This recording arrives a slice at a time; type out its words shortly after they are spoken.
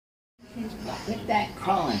Quit that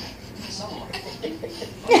crawling.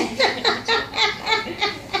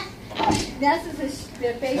 That's the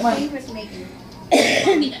face he was making.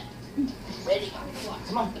 Ready?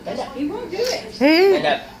 Come on, stand up. He won't do it. Stand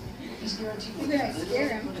up. You're gonna scare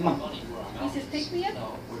him. Come on. He says, pick me up.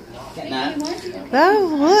 Get He that. wants you to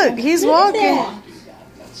Oh, look, he's walking.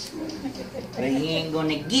 But he ain't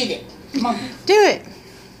gonna get it. Come on. Do it.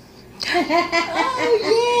 Oh,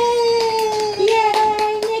 yay!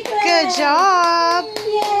 Yay, Nicholas! Good job.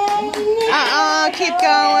 Yay! Keep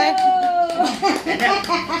going.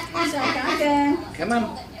 Come on.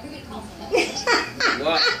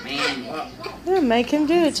 Walk, man, walk. Make him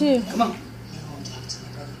do it too. Come on.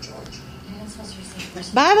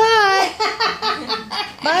 Bye-bye.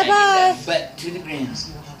 Bye-bye. Butt to the ground.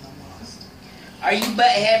 Are you butt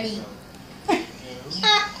heavy?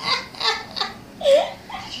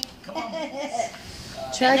 Come on.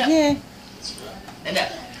 Try again. Stand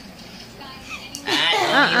up.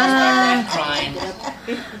 I crying.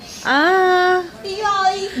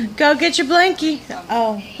 Go get your blankie.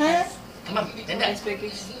 Oh. Come on, stand up.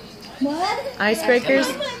 What? Icebreakers.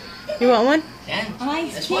 You want one? Stand.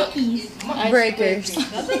 Ice pickies. Breakers.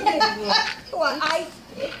 What ice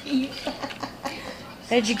pickies?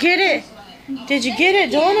 Did you get it? Did you get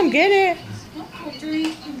it? Don't let him get it.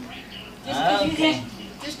 Okay.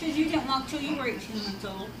 Just because you didn't walk till you were 18 months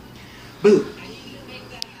old. Boo.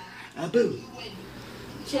 Boo.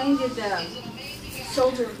 Shane did the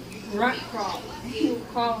soldier grunt crawl. He would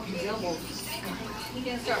crawl on his elbows. He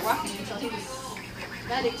didn't start walking until he was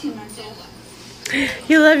about 18 months old.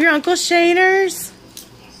 You love your Uncle Shaners?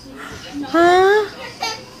 Huh?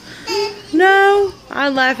 No? I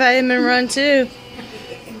laugh at him and run too.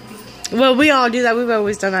 Well, we all do that. We've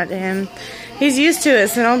always done that to him. He's used to it,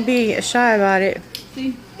 so don't be shy about it.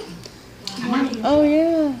 See? Oh,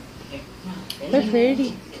 yeah. They're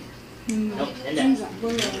pretty. Nope, stand up.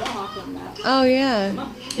 Oh,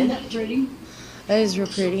 yeah. Stand up. Pretty. That is real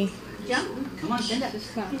pretty. Jump. Come on, stand up. He's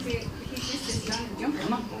just as young as jump.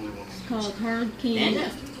 Come on. It's called hard Stand candy.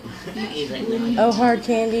 up. He's like, Oh, hard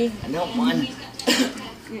candy. I don't want.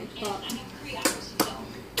 It's called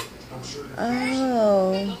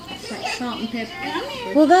Oh. salt and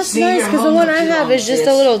pepper. Well, that's See, nice, you're because the home one for I too have long, is just sis.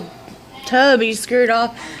 a little tub you screw it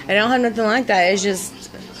off. I don't have nothing like that. It's just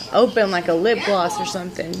open like a lip gloss or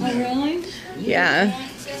something. Oh, really? Yeah.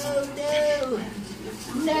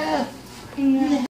 No.